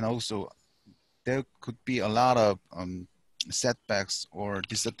and also there could be a lot of setbacks or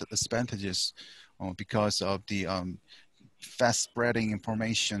disadvantages because of the fast spreading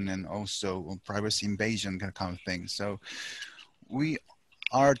information and also privacy invasion kind of thing. So we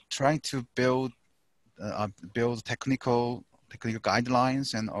are trying to build technical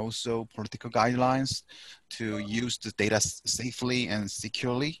guidelines and also political guidelines to use the data safely and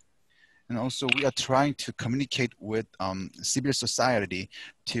securely. And also we are trying to communicate with civil society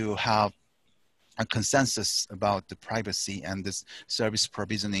to have a consensus about the privacy and this service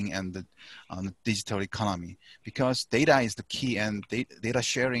provisioning and the digital economy, because data is the key and data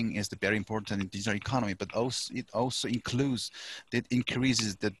sharing is very important in digital economy, but also it also increases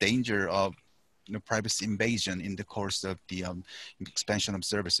the danger of privacy invasion in the course of the expansion of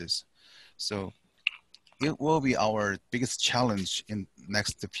services. So it will be our biggest challenge in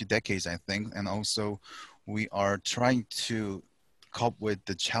next few decades, I think. And also we are trying to cope with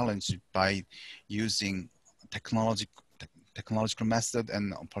the challenge by using technological method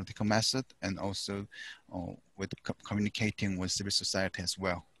and political method, and also with communicating with civil society as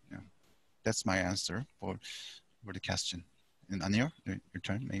well. Yeah. That's my answer for the question. And Anil, your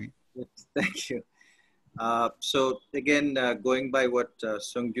turn, maybe. Yes, thank you. So again, going by what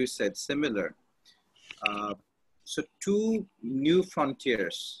Sungju said, similar. So two new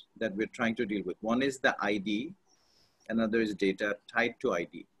frontiers that we're trying to deal with. One is the ID, another is data tied to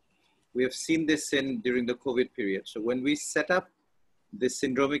ID. We have seen this during the COVID period. So when we set up this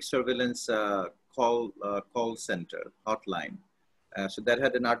syndromic surveillance call center hotline, so that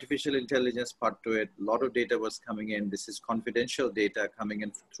had an artificial intelligence part to it. A lot of data was coming in. This is confidential data coming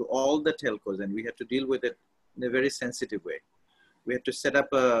in through all the telcos, and we had to deal with it in a very sensitive way. We had to set up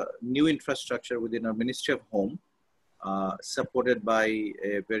a new infrastructure within our Ministry of Home, supported by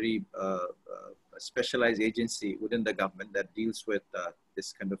a very specialized agency within the government that deals with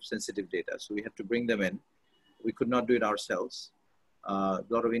this kind of sensitive data. So we had to bring them in. We could not do it ourselves. A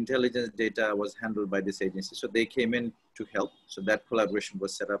lot of intelligence data was handled by this agency. So they came in to help. So that collaboration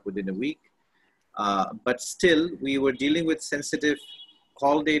was set up within a week. But still, we were dealing with sensitive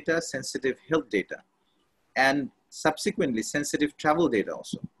call data, sensitive health data, and subsequently sensitive travel data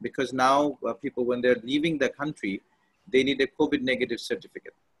also. Because now people, when they're leaving the country, they need a COVID negative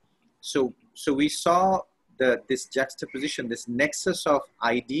certificate. So we saw this juxtaposition, this nexus of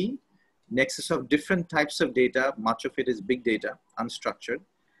ID, nexus of different types of data. Much of it is big data, unstructured,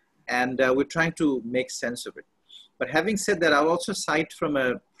 and we're trying to make sense of it. But having said that, I'll also cite from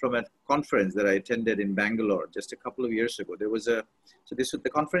a conference that I attended in Bangalore just a couple of years ago. There was the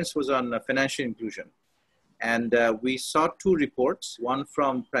conference was on financial inclusion, and we saw two reports, one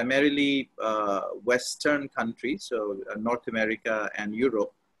from primarily Western countries, so North America and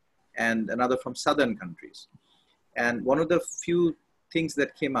Europe, and another from Southern countries. And one of the few things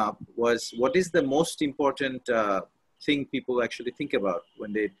that came up was, what is the most important thing people actually think about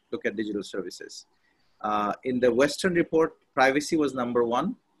when they look at digital services? In the Western report, privacy was number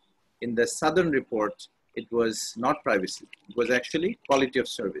one. In the Southern report, it was not privacy. It was actually quality of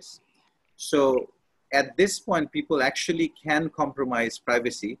service. So at this point, people actually can compromise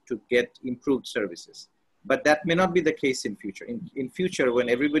privacy to get improved services. But that may not be the case in future. In future, when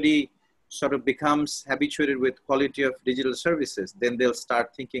everybody sort of becomes habituated with quality of digital services, then they'll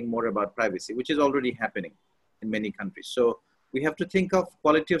start thinking more about privacy, which is already happening in many countries. So we have to think of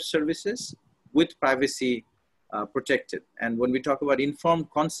quality of services with privacy protected. And when we talk about informed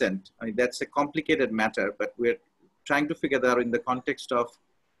consent, I mean, that's a complicated matter, but we're trying to figure that out in the context of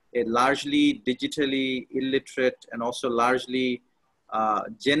a largely digitally illiterate and also largely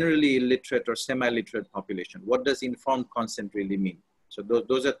generally illiterate or semi-literate population. What does informed consent really mean? So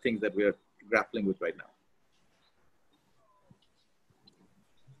those are things that we're grappling with right now.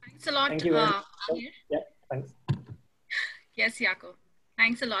 Thanks a lot. Thank you. Yeah, thanks. Yes, Jaco.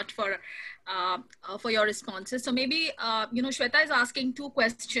 Thanks a lot for your responses. So maybe, Shweta is asking two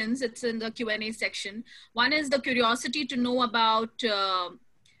questions. It's in the Q&A section. One is the curiosity to know about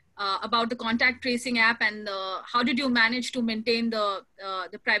about the contact tracing app and how did you manage to maintain the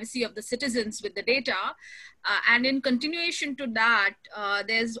privacy of the citizens with the data? And in continuation to that,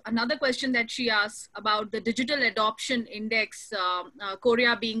 there's another question that she asks about the digital adoption index,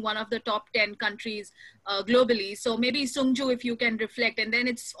 Korea being one of the top 10 countries globally. So maybe Sungju, if you can reflect, and then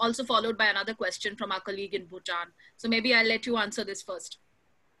it's also followed by another question from our colleague in Bhutan. So maybe I'll let you answer this first.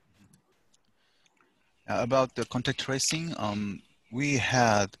 About the contact tracing, we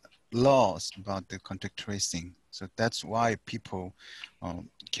had laws about the contact tracing. So that's why people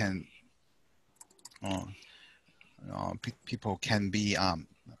people can be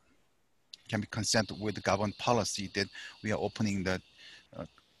consent with the government policy that we are opening the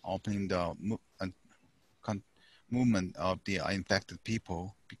movement of the infected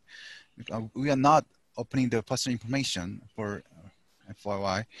people. We are not opening the personal information for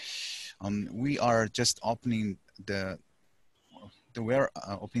FYI. We are just opening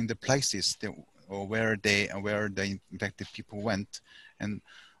opening the places that, or where the infected people went, and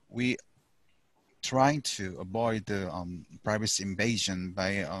we trying to avoid the privacy invasion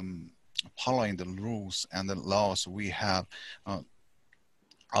by following the rules and the laws we have.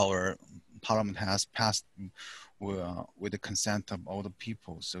 Our parliament has passed with the consent of all the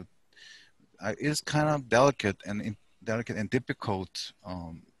people. So it's kind of delicate and difficult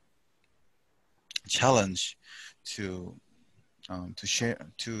challenge to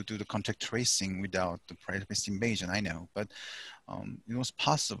do the contact tracing without the privacy invasion. I know, but it was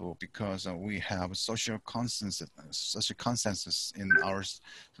possible because we have social consensus in our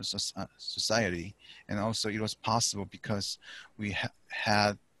society, and also it was possible because we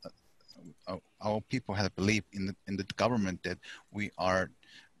had our people had belief in the government that we are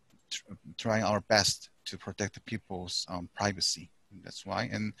trying our best to protect the people's privacy. That's why.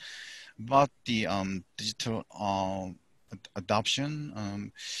 And about the digital adoption,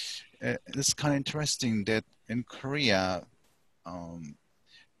 it's kind of interesting that in Korea,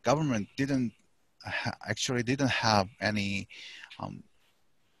 government actually didn't have any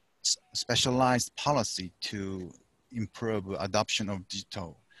specialized policy to improve adoption of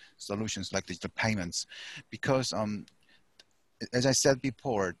digital solutions like digital payments, because as I said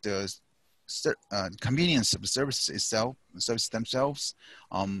before, the convenience of the services themselves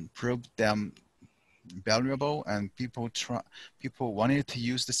proved them valuable, and people wanted to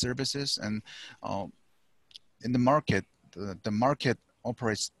use the services, and in the market, the market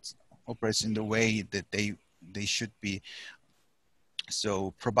operates in the way that they should be.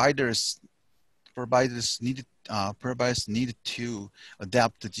 So providers needed to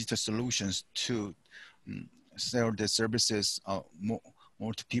adapt the digital solutions to sell the services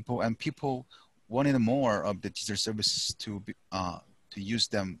more to people, and people wanted more of the digital services to use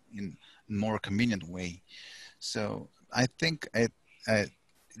them in a more convenient way. So I think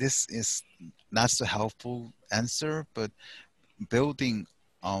this is not so helpful answer, but building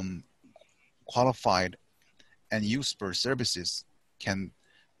qualified and useful services can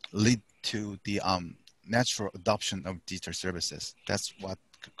lead to the natural adoption of digital services. That's what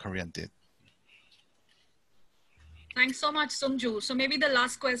Korea did. Thanks so much, Sungju. So maybe the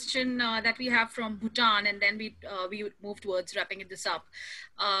last question that we have from Bhutan, and then we would move towards wrapping this up.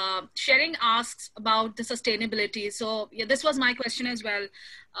 Sharing asks about the sustainability. So yeah, this was my question as well.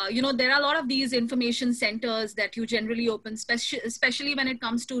 You know, there are a lot of these information centers that you generally open, especially when it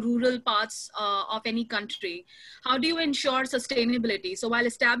comes to rural parts of any country. How do you ensure sustainability? So while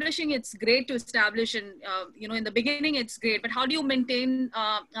establishing, it's great to establish, and you know, in the beginning, it's great. But how do you maintain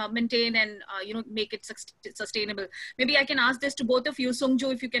and you know, make it sustainable? Maybe I can ask this to both of you.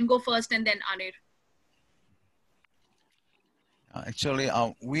 Sungju, if you can go first, and then Anir. Actually,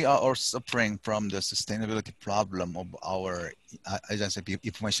 we are all suffering from the sustainability problem of our, as I said,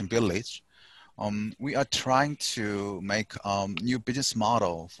 information village. We are trying to make new business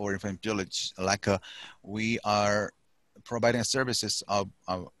model for information village. Like we are providing services of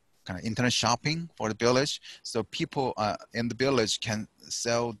kind of internet shopping for the village, so people in the village can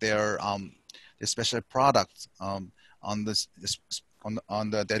sell their special products on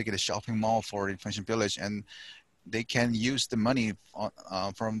the dedicated shopping mall for information village, and they can use the money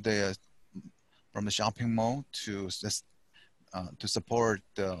from the shopping mall to support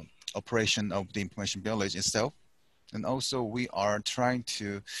the operation of the information village itself. And also we are trying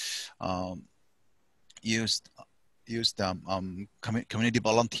to use the community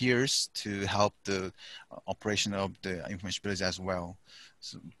volunteers to help the operation of the information village as well.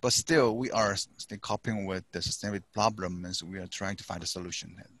 So, but still, we are still coping with the sustainability problem, and so we are trying to find a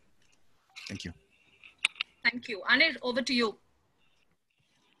solution. Thank you. Thank you. Anir, over to you.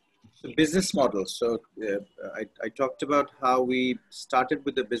 The business model. So I talked about how we started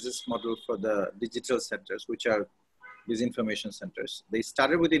with the business model for the digital centers, which are these information centers. They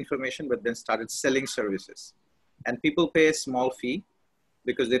started with information, but then started selling services. And people pay a small fee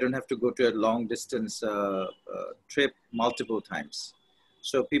because they don't have to go to a long distance trip multiple times.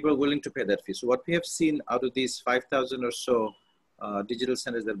 So people are willing to pay that fee. So what we have seen out of these 5,000 or so digital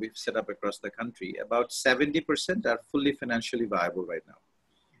centers that we've set up across the country, about 70% are fully financially viable right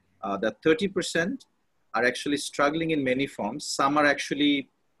now. The 30% are actually struggling in many forms. Some are actually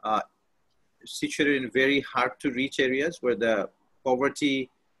situated in very hard to reach areas where the poverty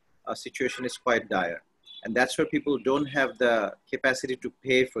situation is quite dire. And that's where people don't have the capacity to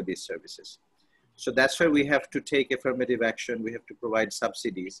pay for these services. So that's where we have to take affirmative action. We have to provide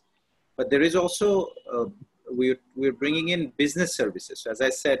subsidies. But there is also, we're bringing in business services. So as I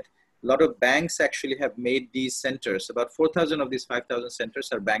said, a lot of banks actually have made these centers. About 4,000 of these 5,000 centers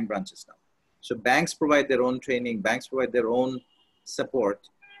are bank branches now. So banks provide their own training, banks provide their own support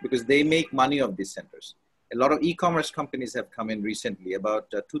because they make money of these centers. A lot of e-commerce companies have come in recently.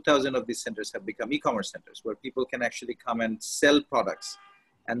 About 2,000 of these centers have become e-commerce centers where people can actually come and sell products.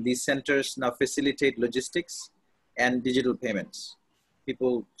 And these centers now facilitate logistics and digital payments.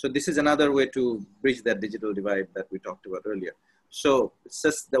 So this is another way to bridge that digital divide that we talked about earlier. So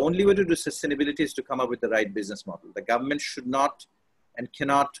the only way to do sustainability is to come up with the right business model. The government should not and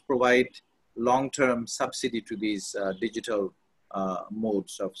cannot provide long-term subsidy to these digital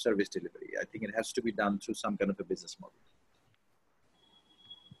modes of service delivery. I think it has to be done through some kind of a business model.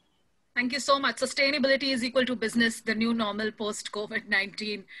 Thank you so much. Sustainability is equal to business, the new normal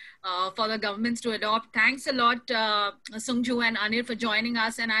post-COVID-19 for the governments to adopt. Thanks a lot, Sungju and Anir, for joining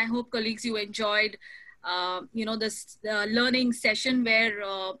us. And I hope, colleagues, you enjoyed this learning session where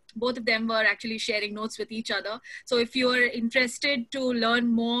both of them were actually sharing notes with each other. So if you are interested to learn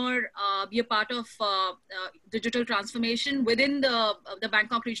more, be a part of digital transformation within the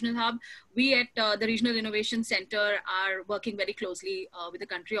Bangkok Regional Hub, we at the Regional Innovation Center are working very closely with the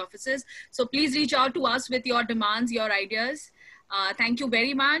country offices. So please reach out to us with your demands, your ideas. Thank you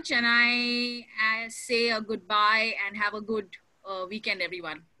very much. And I say a goodbye and have a good weekend,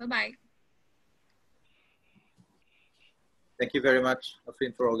 everyone. Bye-bye. Thank you very much,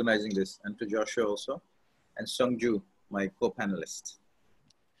 Afrin, for organizing this, and to Joshua also, and Sungju, my co-panelist.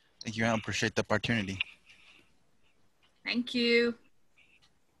 Thank you. I appreciate the opportunity. Thank you.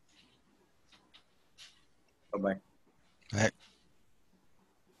 Bye-bye. Bye.